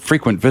pay her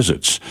frequent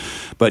visits.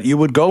 But you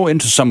would go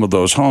into some of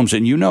those homes,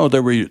 and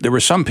there were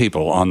some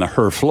people on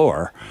her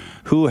floor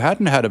who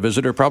hadn't had a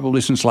visitor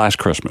probably since last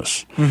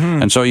Christmas.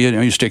 And so,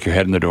 you stick your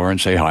head in the door and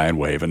say hi and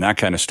wave and that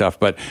kind of stuff.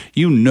 But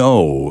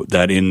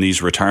that in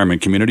these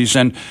retirement communities,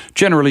 and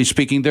generally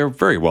speaking, they're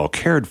very well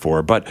cared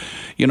for. But,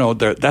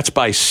 that's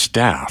by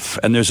staff.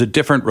 And there's a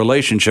different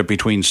relationship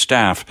between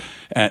staff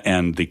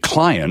and the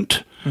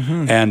client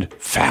and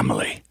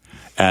family.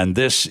 And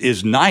this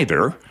is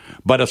neither.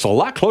 But it's a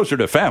lot closer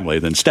to family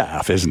than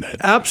staff, isn't it?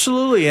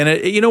 Absolutely. And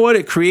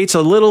it creates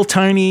a little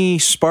tiny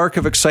spark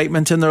of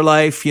excitement in their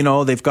life.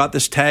 They've got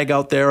this tag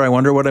out there. I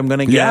wonder what I'm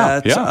going to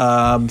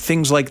get.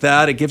 Things like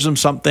that. It gives them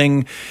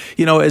something,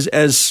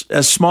 as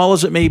small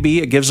as it may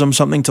be, it gives them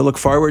something to look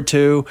forward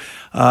to.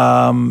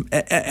 And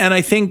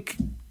I think,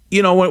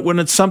 when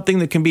it's something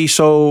that can be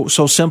so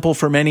simple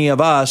for many of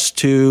us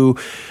to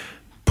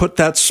put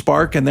that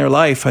spark in their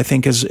life, I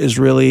think is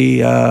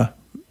really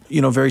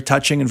very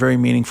touching and very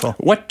meaningful.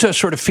 What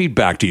sort of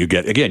feedback do you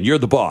get? Again, you're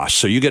the boss,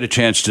 so you get a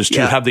chance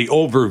to have the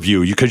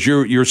overview because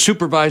you're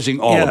supervising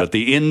all of it,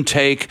 the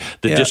intake,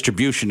 the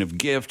distribution of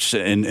gifts,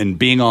 and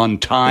being on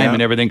time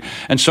and everything.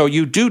 And so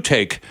you do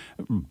take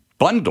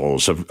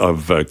bundles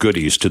of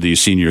goodies to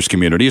these seniors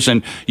communities,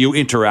 and you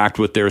interact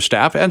with their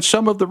staff and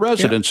some of the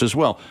residents as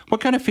well. What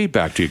kind of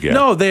feedback do you get?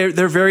 No,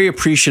 they're very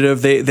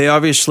appreciative. They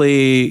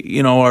obviously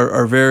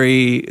are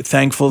very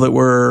thankful that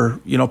we're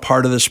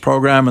part of this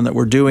program and that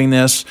we're doing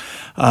this.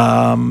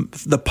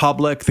 The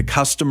public, the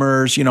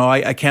customers,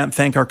 I can't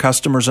thank our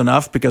customers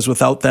enough because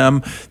without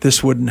them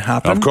this wouldn't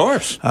happen. Of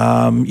course.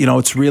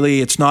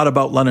 It's not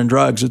about London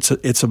Drugs.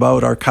 It's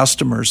about our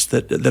customers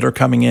that are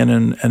coming in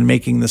and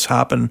making this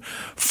happen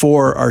for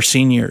our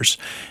seniors.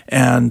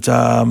 And,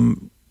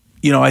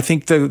 I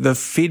think the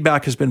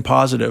feedback has been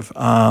positive.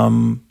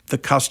 The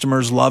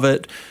customers love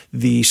it.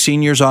 The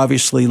seniors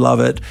obviously love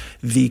it.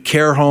 The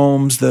care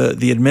homes,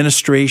 the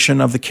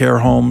administration of the care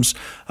homes,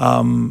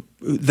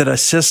 that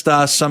assist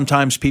us.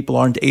 Sometimes people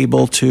aren't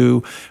able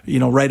to,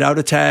 write out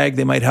a tag.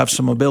 They might have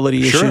some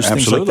mobility issues,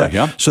 things like that.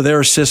 Yeah. So they're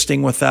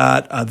assisting with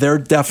that. They're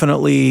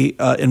definitely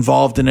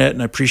involved in it,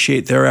 and I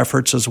appreciate their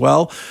efforts as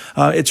well.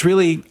 It's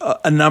really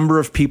a number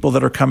of people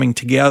that are coming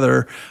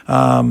together.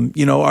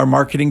 Our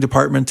marketing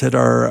department at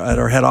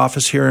our head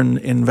office here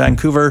in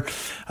Vancouver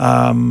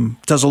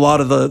does a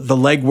lot of the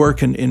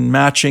legwork in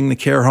matching the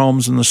care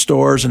homes and the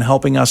stores and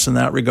helping us in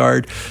that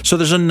regard. So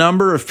there's a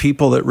number of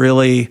people that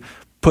really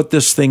put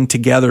this thing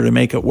together to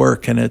make it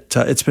work, and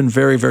it's been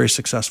very, very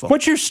successful.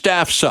 What's your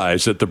staff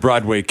size at the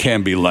Broadway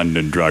Cambie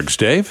London Drugs,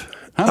 Dave?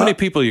 How many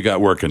people you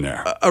got working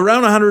there?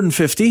 Around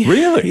 150.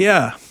 Really?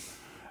 Yeah.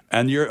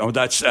 And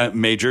that's a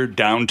major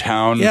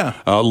downtown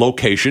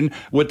location.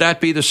 Would that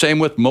be the same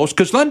with most?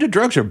 Because London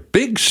Drugs are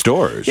big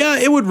stores. Yeah,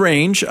 it would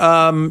range.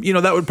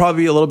 That would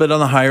probably be a little bit on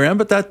the higher end,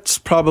 but that's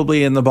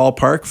probably in the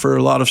ballpark for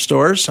a lot of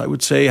stores. I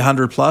would say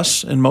 100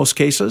 plus in most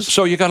cases.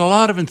 So you got a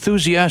lot of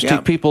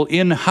enthusiastic people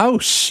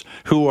in-house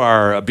who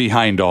are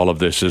behind all of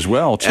this as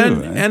well,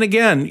 too. And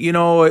again,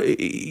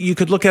 you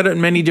could look at it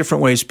in many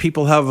different ways.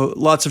 People have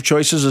lots of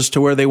choices as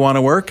to where they want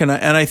to work, and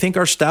I think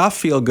our staff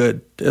feel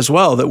good as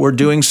well, that we're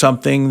doing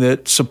something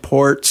that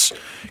supports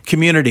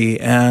community.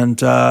 And,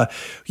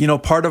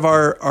 part of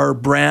our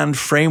brand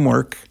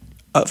framework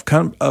of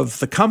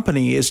the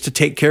company is to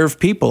take care of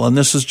people. And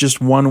this is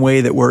just one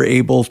way that we're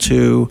able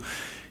to,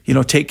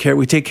 take care.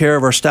 We take care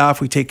of our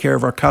staff, we take care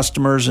of our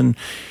customers, and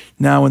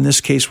now in this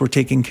case, we're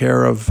taking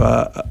care of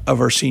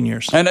our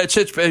seniors. And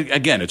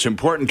it's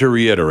important to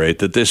reiterate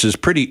that this is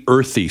pretty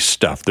earthy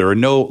stuff. There are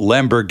no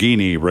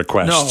Lamborghini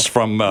requests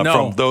from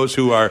those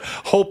who are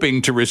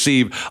hoping to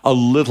receive a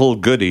little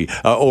goodie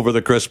over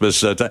the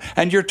Christmas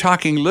and you're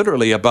talking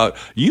literally about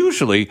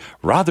usually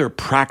rather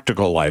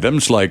practical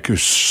items like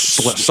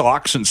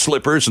socks and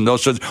slippers and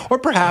those sorts, or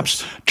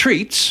perhaps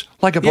treats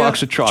like a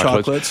box of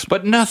chocolates,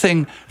 but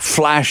nothing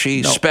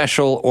flashy,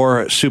 special,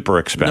 or super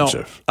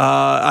expensive. No.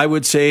 I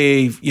would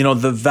say,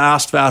 the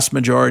vast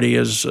majority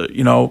is,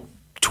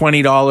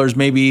 $20,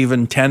 maybe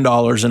even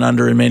 $10 and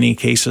under in many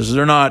cases.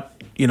 They're not,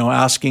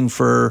 asking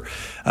for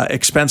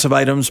expensive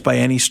items by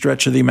any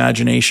stretch of the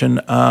imagination.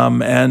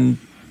 And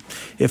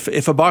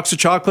if a box of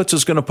chocolates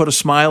is going to put a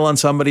smile on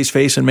somebody's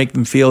face and make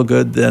them feel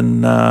good,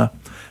 then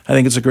I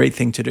think it's a great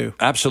thing to do.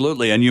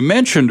 Absolutely. And you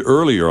mentioned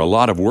earlier a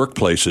lot of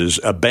workplaces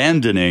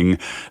abandoning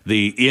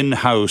the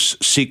in-house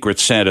Secret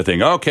Santa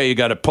thing. Okay, you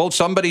got to pull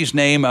somebody's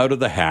name out of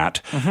the hat.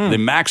 Mm-hmm. The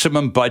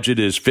maximum budget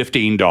is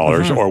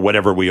 $15 or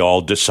whatever we all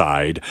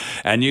decide.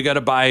 And you got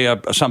to buy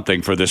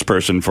something for this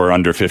person for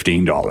under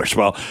 $15.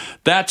 Well,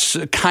 that's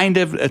kind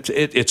of,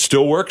 it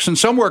still works in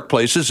some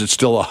workplaces. It's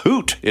still a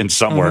hoot in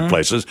some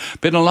workplaces.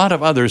 But in a lot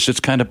of others, it's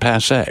kind of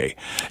passé.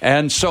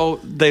 And so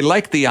they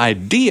like the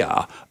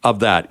idea of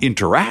that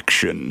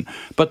interaction,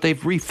 but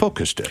they've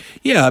refocused it.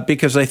 Yeah,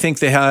 because I think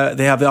they have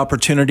the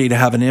opportunity to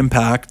have an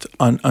impact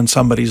on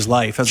somebody's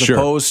life, as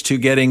opposed to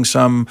getting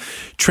some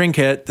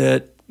trinket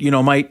that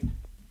might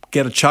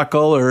get a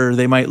chuckle or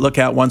they might look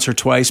at once or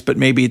twice, but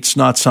maybe it's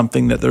not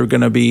something that they're going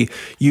to be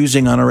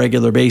using on a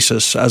regular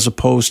basis, as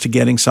opposed to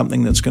getting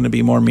something that's going to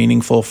be more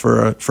meaningful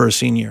for a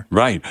senior.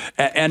 Right.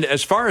 And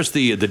as far as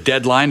the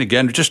deadline,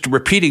 again, just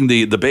repeating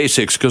the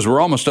basics, because we're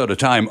almost out of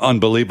time,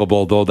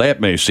 unbelievable though that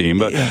may seem,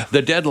 but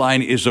the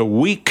deadline is a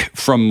week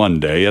from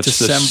Monday. It's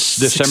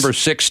December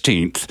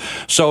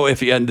 16th. So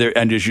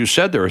and as you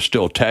said, there are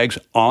still tags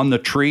on the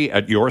tree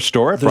at your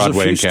store at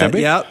Broadway and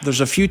Cambie.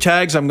 There's a few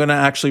tags. I'm going to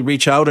actually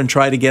reach out and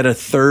try to get a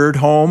third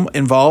home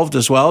involved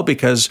as well,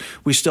 because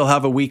we still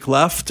have a week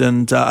left,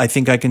 and I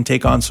think I can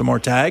take on some more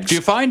tags. Do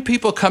you find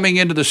people coming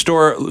into the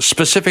store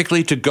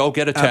specifically to go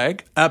get a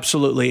tag?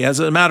 Absolutely.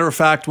 As a matter of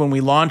fact, when we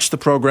launched the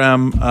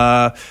program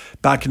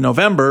back in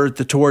November,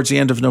 towards the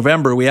end of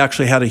November, we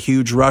actually had a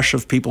huge rush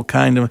of people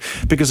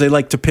because they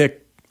like to pick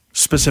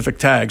specific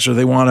tags, or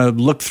they want to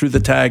look through the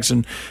tags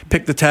and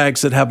pick the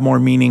tags that have more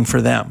meaning for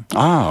them.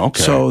 Ah,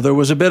 okay. So there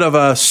was a bit of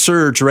a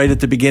surge right at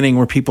the beginning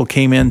where people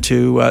came in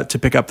to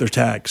pick up their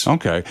tags.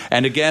 Okay.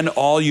 And again,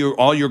 all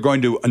you're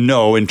going to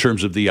know in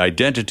terms of the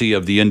identity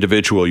of the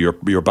individual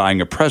you're buying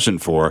a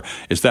present for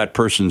is that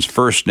person's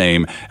first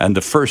name and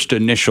the first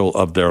initial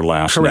of their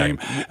last name.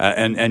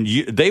 And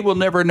they will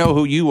never know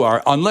who you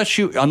are unless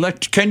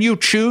can you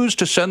choose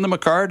to send them a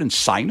card and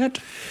sign it?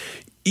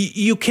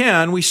 You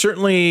can. We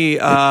certainly,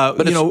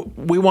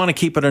 we want to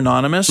keep it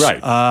anonymous.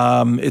 Right.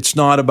 It's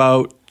not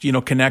about,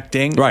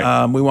 connecting.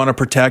 Right. We want to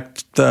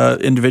protect the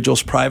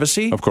individual's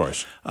privacy. Of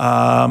course.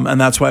 And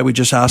that's why we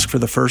just ask for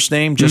the first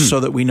name, just so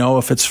that we know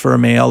if it's for a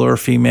male or a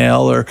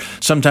female, or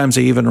sometimes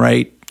they even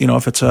write,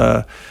 if it's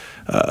on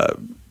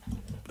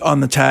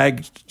the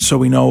tag, so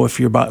we know if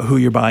who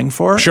you're buying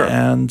for. Sure.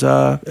 And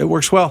it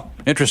works well.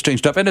 Interesting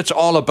stuff. And it's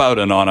all about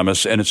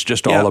Anonymous, and it's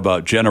just all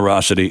about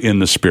generosity in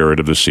the spirit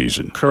of the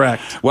season.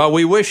 Correct. Well,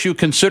 we wish you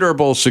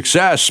considerable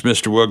success,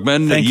 Mr.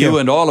 Woogman. Thank you.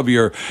 And all of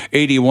your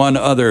 81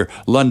 other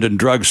London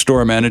Drug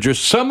store managers,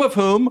 some of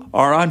whom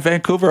are on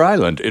Vancouver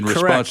Island in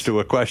response to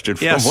a question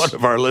from one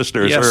of our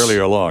listeners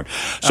earlier along.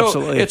 So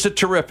Absolutely. It's a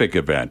terrific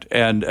event.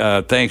 And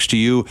thanks to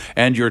you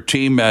and your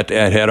team at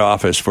head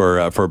office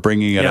for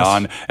bringing it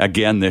on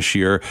again this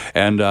year.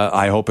 And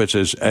I hope it's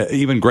as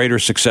even greater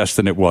success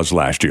than it was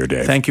last year,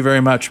 Dave. Thank you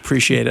very much.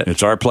 Appreciate it.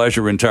 It's our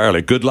pleasure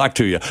entirely. Good luck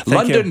to you.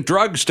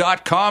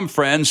 LondonDrugs.com,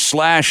 friends,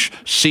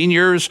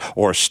 /seniors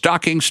or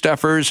stocking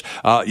stuffers.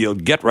 You'll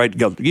get right.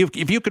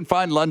 If you can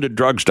find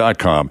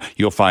LondonDrugs.com,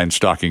 you'll find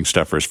stocking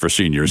stuffers for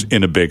seniors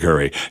in a big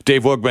hurry.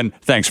 Dave Woogman,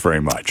 thanks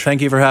very much.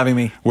 Thank you for having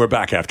me. We're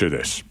back after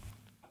this.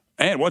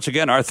 And once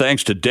again, our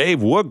thanks to Dave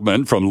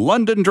Woogman from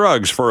London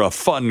Drugs for a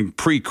fun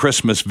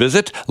pre-Christmas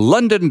visit.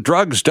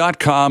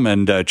 LondonDrugs.com,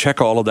 and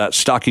check all of that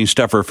stocking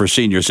stuffer for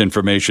seniors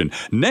information.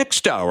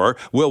 Next hour,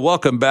 we'll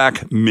welcome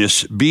back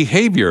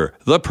Misbehavior,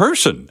 the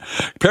person.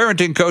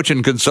 Parenting coach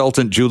and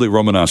consultant Julie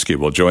Romanowski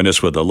will join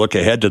us with a look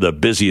ahead to the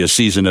busiest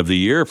season of the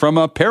year from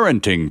a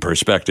parenting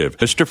perspective.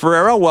 Mr.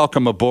 Ferreira,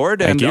 welcome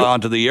aboard and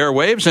onto the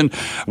airwaves. And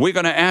we're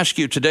going to ask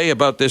you today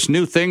about this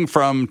new thing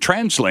from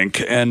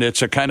TransLink, and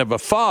it's a kind of a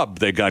fob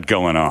they got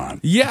going on.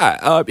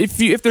 Yeah,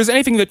 if there's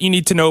anything that you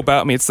need to know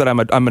about me, it's that I'm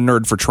a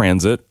nerd for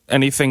transit.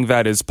 Anything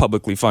that is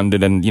publicly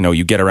funded and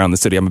you get around the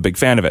city, I'm a big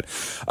fan of it.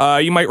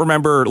 You might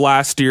remember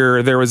last year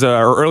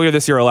or earlier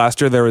this year or last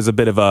year there was a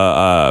bit of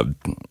I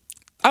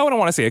don't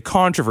want to say a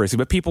controversy,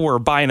 but people were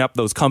buying up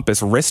those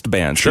Compass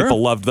wristbands. Sure.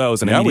 People loved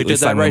those, and we did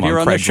that right here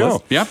on the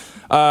show. Yeah.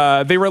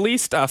 They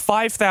released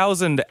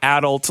 5,000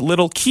 adult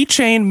little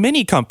keychain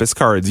mini Compass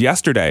cards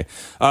yesterday.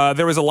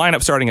 There was a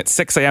lineup starting at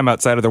 6 a.m.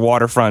 outside of the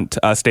waterfront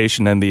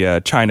station and the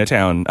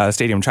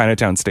Stadium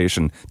Chinatown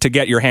station to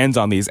get your hands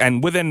on these.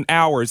 And within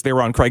hours, they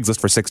were on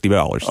Craigslist for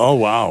 $60. Oh,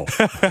 wow.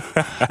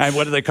 And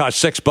what did they cost?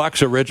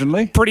 $6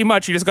 originally? Pretty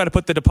much. You just got to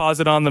put the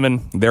deposit on them,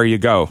 and there you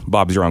go.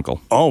 Bob's your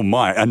uncle. Oh,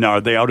 my. And now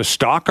are they out of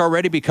stock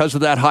already because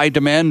of that high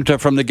demand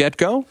from the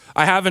get-go?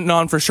 I haven't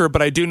known for sure,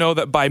 but I do know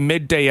that by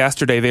midday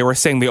yesterday, they were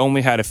saying they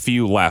only had a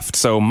few left.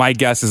 So my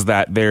guess is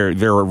that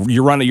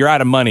you're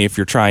out of money if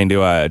you're trying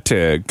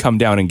to come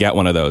down and get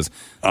one of those.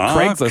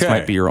 Craigslist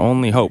might be your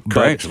only hope.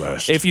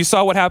 Craigslist. But if you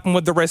saw what happened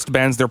with the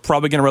wristbands, they're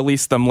probably going to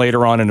release them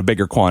later on in a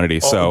bigger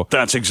quantity. So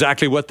that's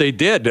exactly what they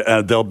did.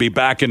 They'll be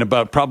back in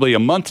about probably a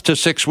month to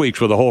 6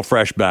 weeks with a whole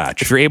fresh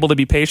batch. If you're able to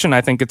be patient,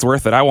 I think it's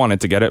worth it. I wanted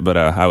to get it, but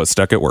I was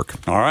stuck at work.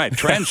 All right.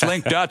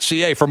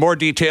 Translink.ca for more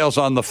details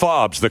on the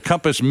fobs, the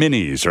Compass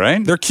Minis,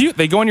 right? They're cute.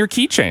 They go on your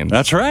keychain.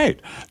 That's right.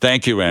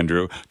 Thank you,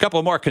 Andrew. A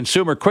couple more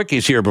consumer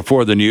quickies here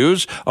before the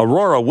news.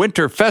 Aurora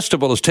Winter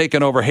Festival has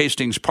taken over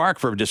Hastings Park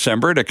for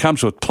December, and it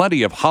comes with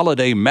plenty of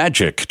holiday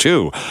magic,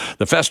 too.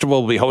 The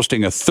festival will be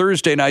hosting a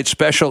Thursday night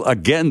special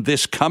again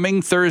this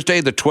coming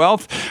Thursday, the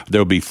 12th.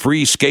 There'll be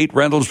free skate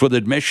rentals with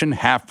admission,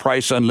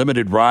 half-price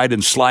unlimited ride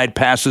and slide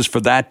passes for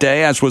that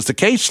day. As was the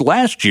case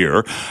last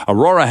year,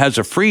 Aurora has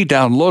a free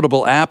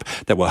downloadable app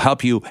that will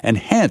help you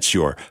enhance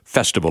your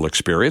festival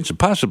experience and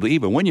possibly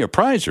even win your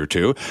prize or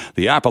two.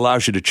 The app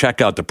allows you to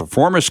check out the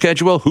performer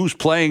schedule, who's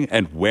playing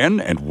and when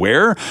and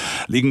where.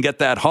 You can get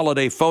that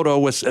holiday photo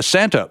with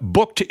Santa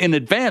booked in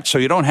advance so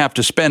you don't have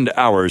to spend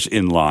hours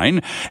in line,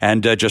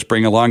 and just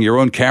bring along your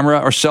own camera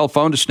or cell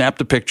phone to snap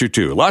the picture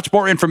too. Lots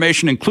more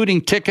information,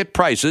 including ticket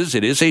prices.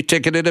 It is a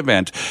ticketed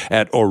event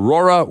at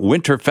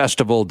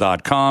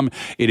aurorawinterfestival.com.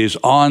 It is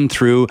on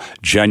through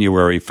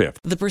January 5th.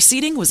 The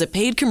proceeding was a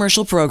paid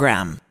commercial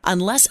program.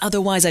 Unless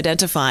otherwise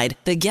identified,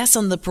 the guests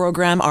on the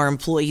program are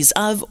employees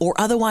of or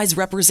otherwise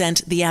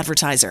represent the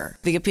advertiser.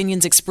 The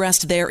opinions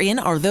expressed therein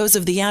are those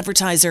of the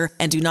advertiser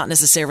and do not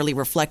necessarily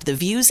reflect the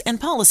views and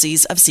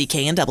policies of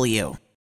CKNW.